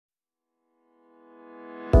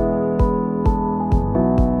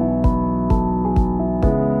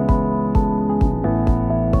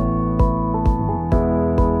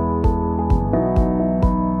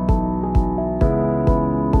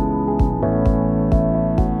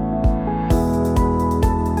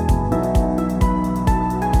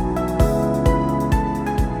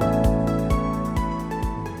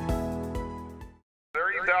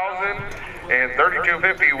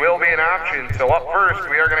option. So up first,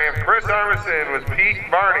 we are going to have Chris Armisen with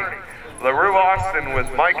Pete Barney, LaRue Austin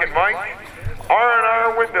with Mike and Mike,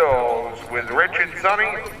 R&R Windows with Rich and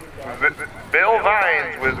Sonny, Bill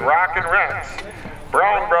Vines with Rock and Rex,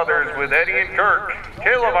 Brown Brothers with Eddie and Kirk,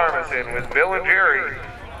 Caleb Armisen with Bill and Jerry,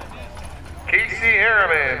 Casey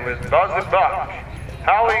Harriman with Buzz and Buck,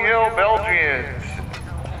 Holly Hill Belgians,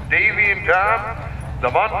 Davey and Tom, the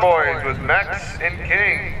Munt Boys with Rex and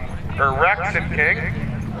King,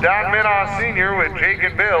 Don Minoff Sr. with Jake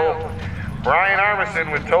and Bill, Brian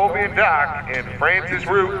Armisen with Toby and Doc, and Francis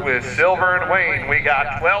Root with Silver and Wayne. We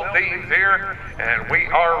got 12 teams here, and we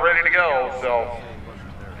are ready to go. So.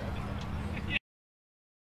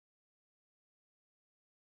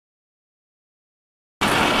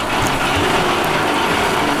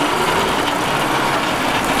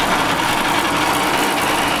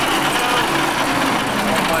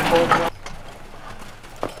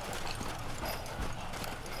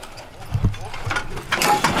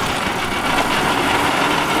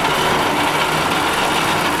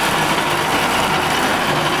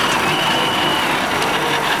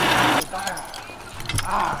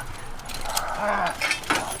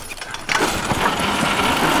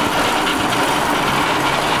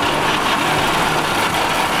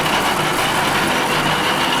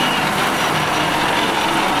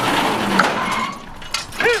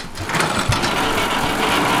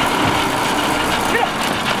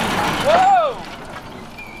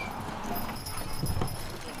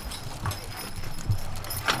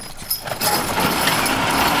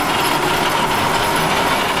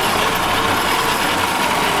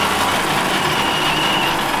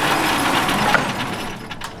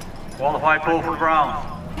 Qualified pull for ground.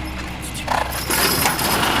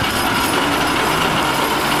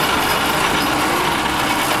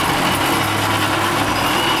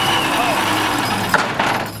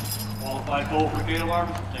 Qualified pull for Caleb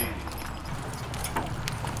Armisen team.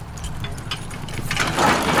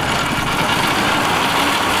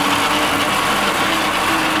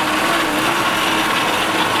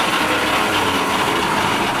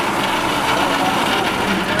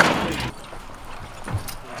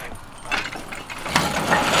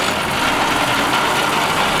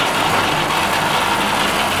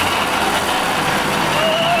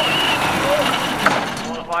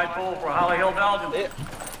 Pull for Holly Hill Belgium. Yeah.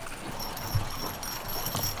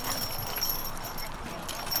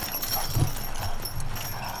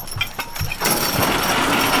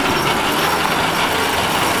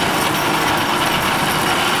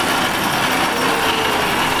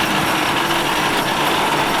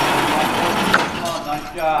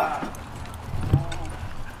 Nice job.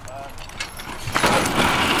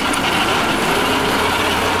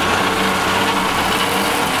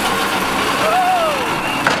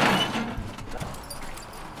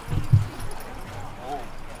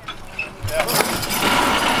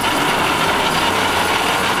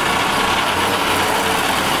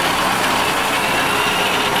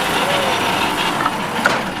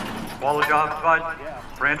 Well, job by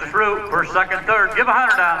Francis Root, first, second, third. Give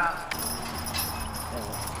 100 down.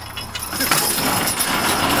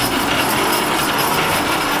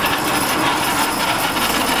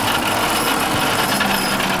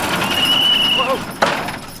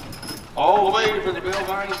 All the way for the Bill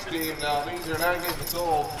Vines team now. These are not getting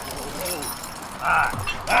sold.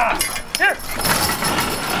 Here.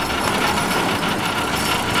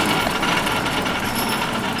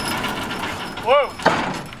 Whoa.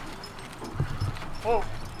 Whoa.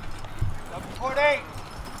 7'8".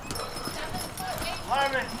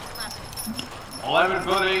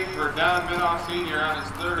 11'8" for Don Minoff Sr. on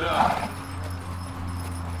his third up.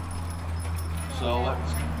 So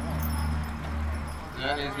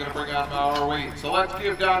then he's going to bring out our weight. So let's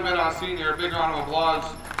give Don Minoff Sr. a big round of applause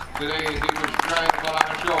today as he was trying to put on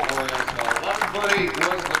a show for us. So 11'8"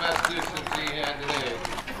 was the best distance he had today.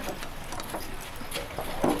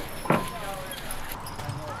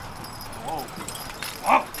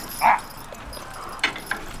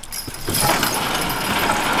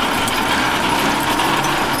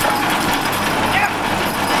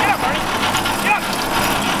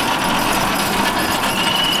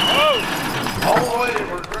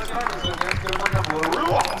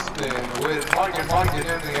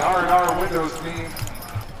 And the R&R Windows team.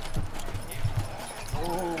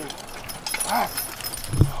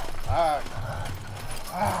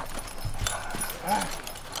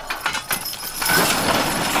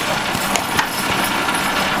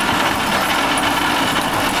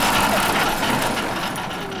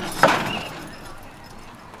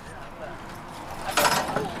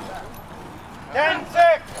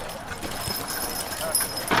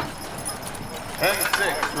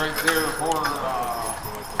 Right there for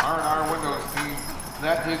R&R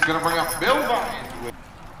That is going to bring up Bill Vines.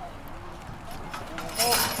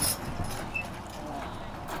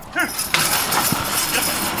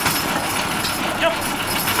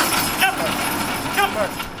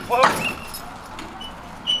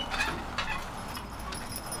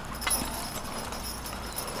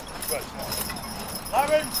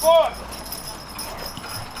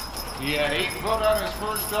 He had 8 foot on his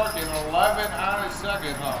first duck and 11 on his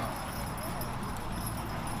second hunt.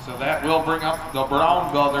 So that will bring up the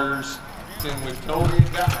Brown brothers in with Tony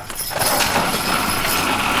and Doc.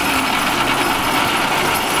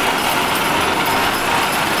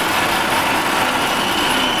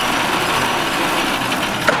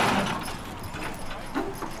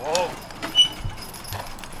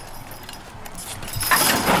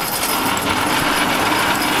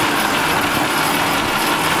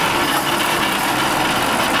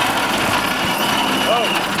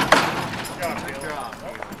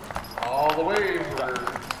 All the way for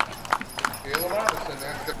Caleb Anderson.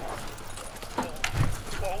 That's good.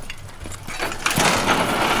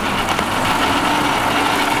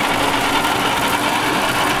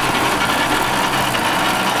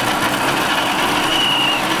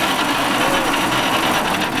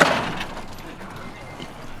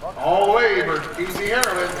 All the way for Easy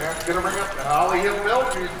Harriman. That's going to bring up the Holly Hill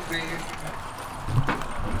Belgian team.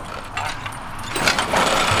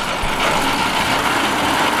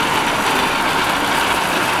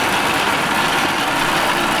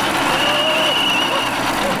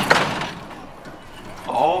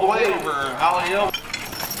 All the way over Holly Hill.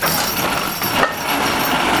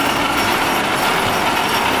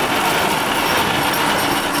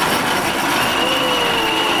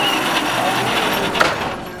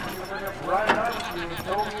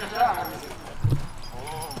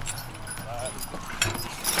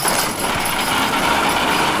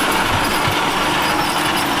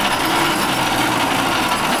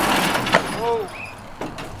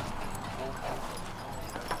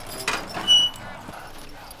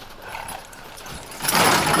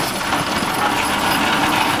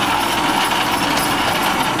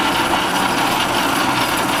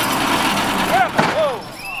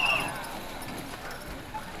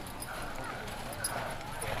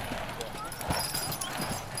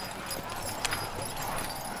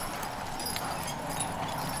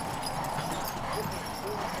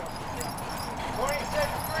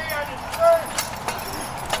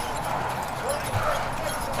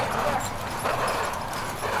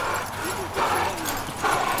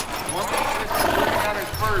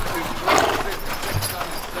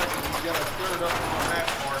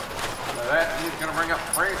 He's going to bring up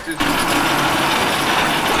Francis.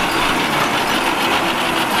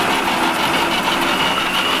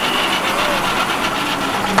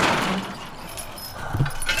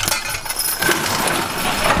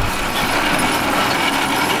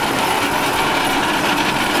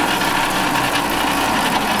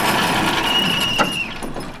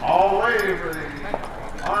 All the way for the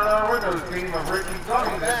R&R Windows team of Rick and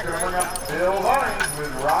Tony. That's going to bring up Bill Vines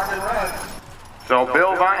with Rock and Red. So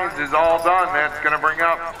Bill Vines is all done. That's going to bring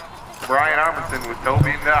up Brian Armisen with Toby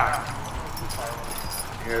and Doc.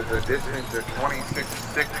 Here's a distance of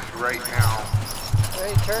 26.6 right now.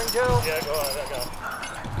 Ready, turn, Joe? Yeah, go ahead, I go.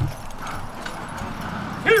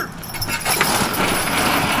 Here!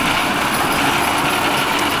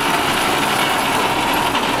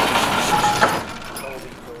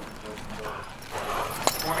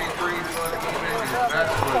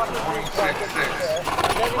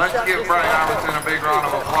 Let's give Brian Armisen a big round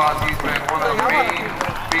of applause. He's been one of the main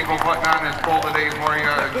people putting on this poll today for you.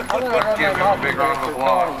 Let's give him a big round of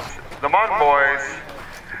applause. The Munn boys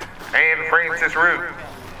and Francis Root.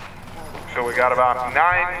 So we got about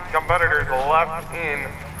 9 competitors left in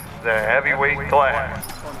the heavyweight class.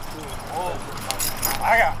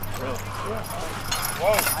 I got.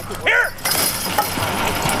 Whoa. Here!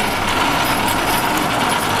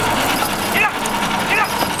 Get up! Get up!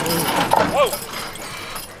 Whoa!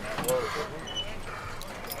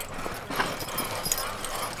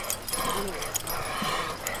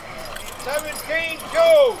 17,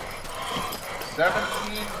 go!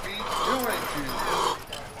 17 feet 2 inches.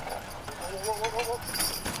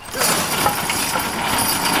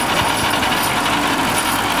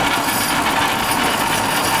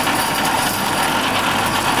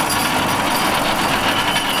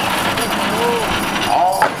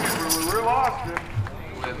 All we're lost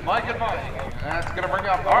with Mike and Mike. That's going to bring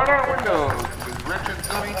up R&R Windows with Rich and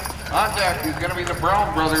Sonny. On deck is going to be the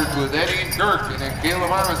Brown brothers with Eddie and Kirk, and then Caleb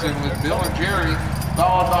Armisen with Bill and Jerry,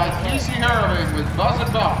 followed by Casey Harriman with Buzz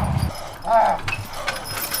and Bob.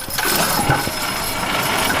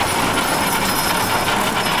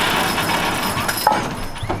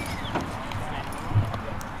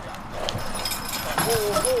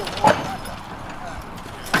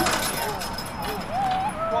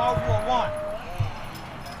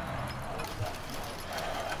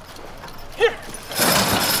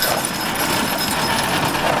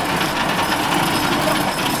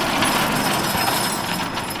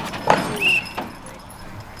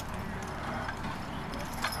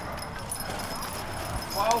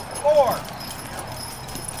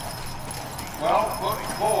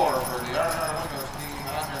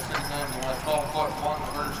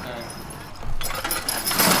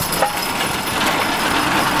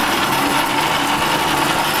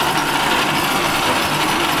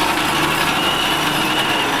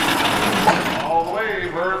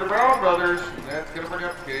 Brothers. That's going to bring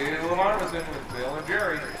up Caleb Armisen with Bill and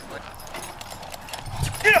Jerry.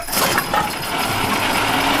 Get up!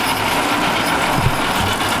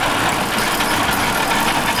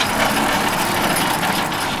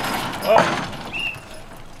 Oh.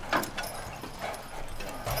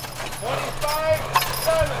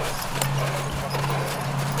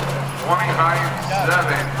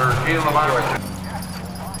 25-7 for Caleb Armisen.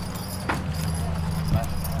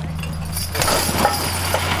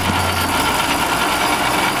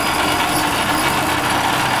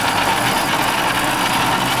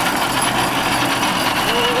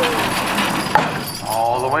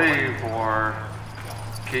 All the way for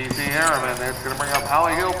Casey Harriman. That's going to bring up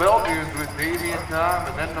Holly Hill Belgians with Davey and Tom,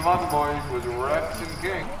 and then the Mug Boys with Rex and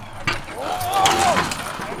King.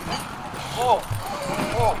 Oh!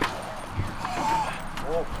 Oh!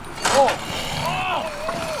 Oh! Oh!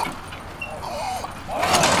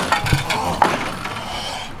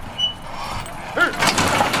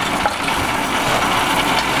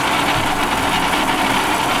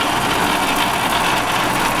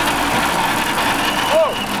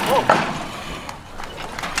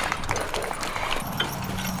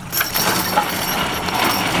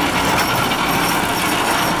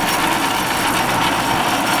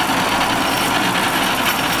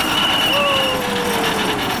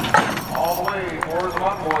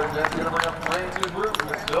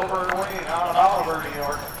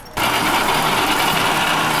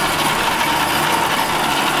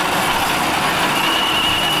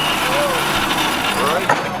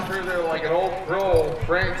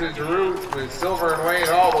 Francis Root with Silver and Wayne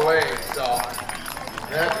all the way, so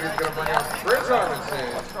that is going to bring out Chris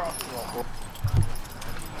Armisen.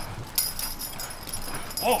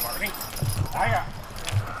 Oh, Marty. I got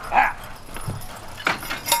that.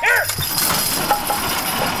 Here!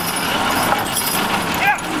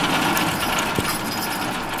 Yeah!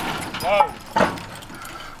 Whoa.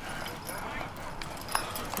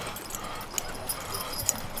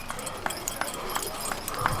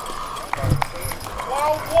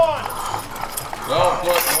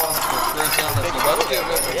 Let's give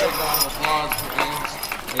him a big round of applause for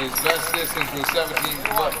his best distance was 17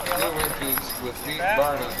 foot 2 inches with Pete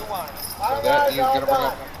Barney. So that he's going to bring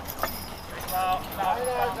up.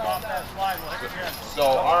 So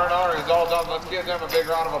R&R is all done. Let's give them a big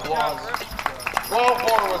round of applause.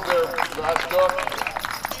 12-4 was their best hook.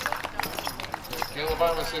 Caleb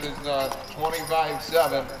Armisen is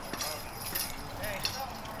 25-7.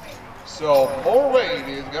 So more weight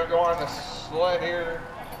is going to go on the sled here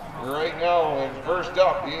right now, and first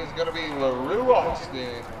up is going to be LaRue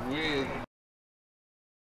Austin with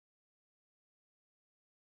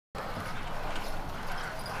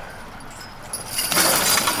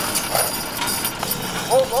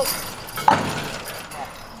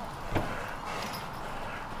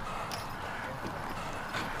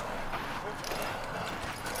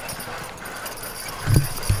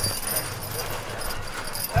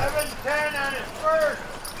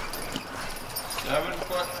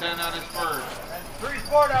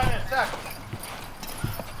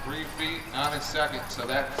second, so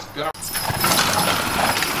that's gonna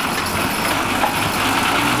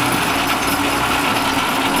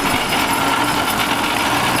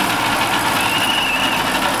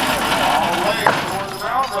all the way for the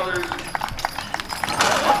Brown Brothers.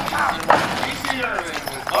 Casey Irving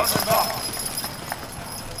with London Buck.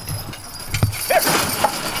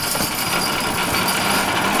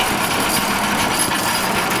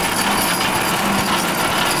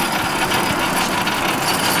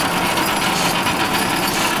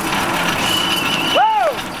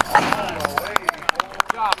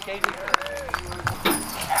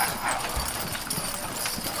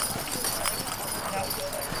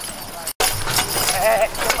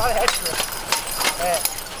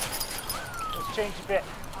 Let's change a bit.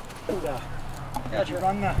 Would you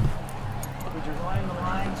run the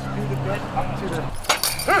lines through the bit up to the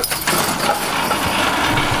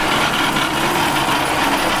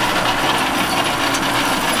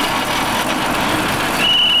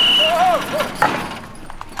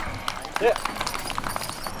yeah.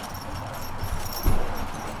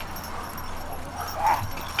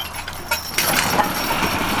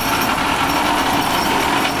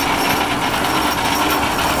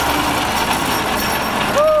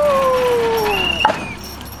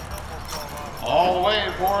 All the way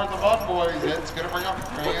for the Bud Boys. It's going to bring up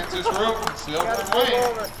Francis Root, Silver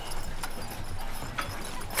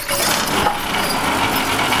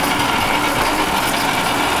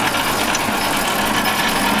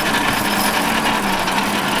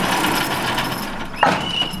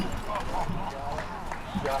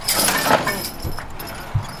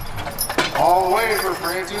all the way for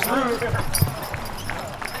Francis Root.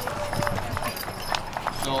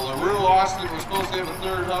 So LaRue Austin was supposed to have a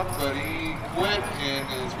third hunt, but he quit, and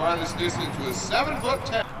his farthest distance was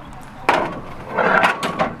 7'10".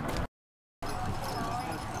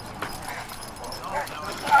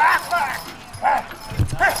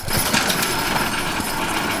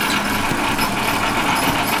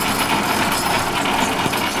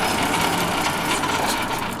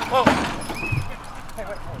 Whoa.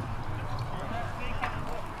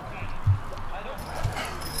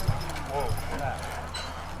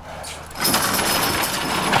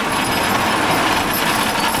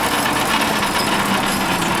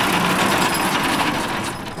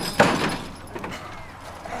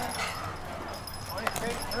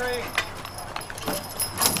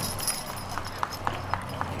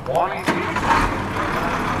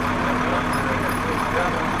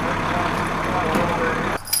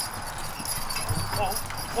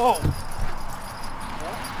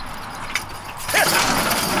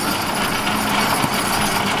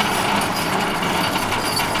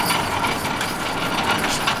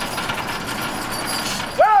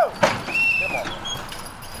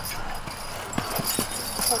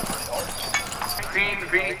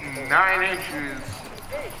 Feet and 9 inches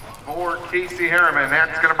for Casey Harriman.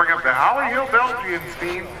 That's going to bring up the Holly Hill Belgians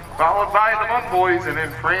team, followed by the Mud Boys, and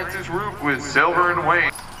then Francis Root with Silver and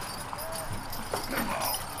Wayne.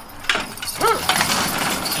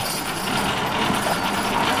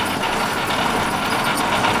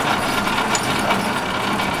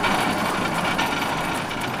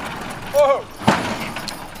 Whoa!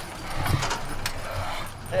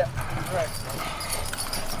 Yeah, correct.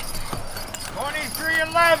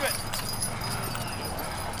 23-11.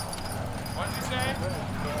 What'd you say?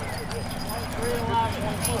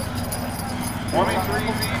 23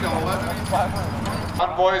 feet, 11.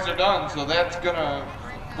 Mud Boys are done, so that's going to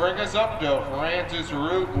bring us up to Francis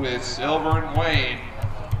Root with Silver and Wayne.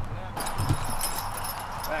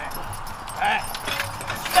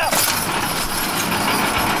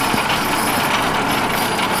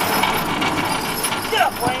 Get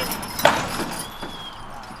up, Wayne!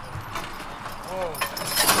 Whoa.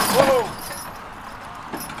 Whoa!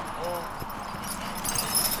 Whoa.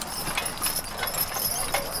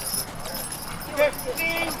 15-6.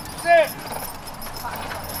 15-6.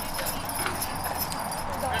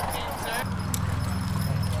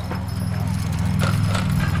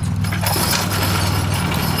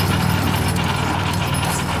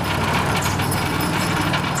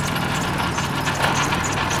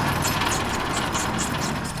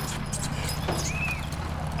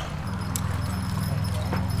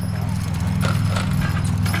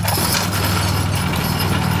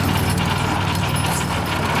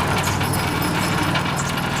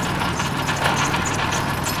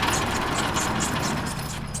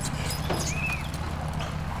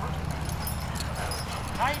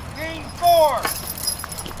 Four.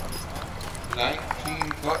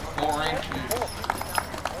 19 foot 4 inches.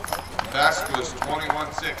 Best was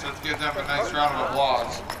 21.6. Let's give them a nice round of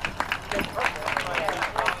applause.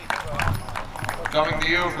 Coming to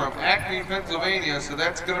you from Acme, Pennsylvania, so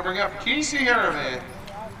that's going to bring up Casey Harriman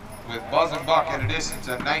with Buzz and Buck at a distance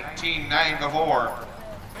of 19.94.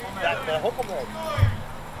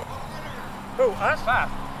 Who, us? 5.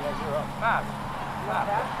 Yeah, 0. 5. 5.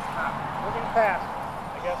 We're going to pass,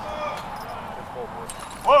 I guess.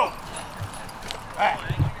 Whoa! Back.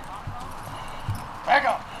 Back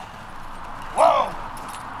up. Whoa!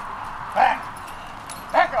 Back.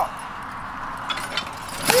 Back up.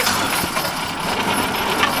 Get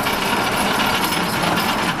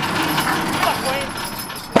up, Wayne.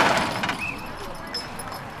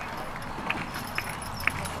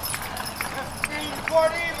 15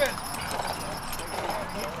 quart even.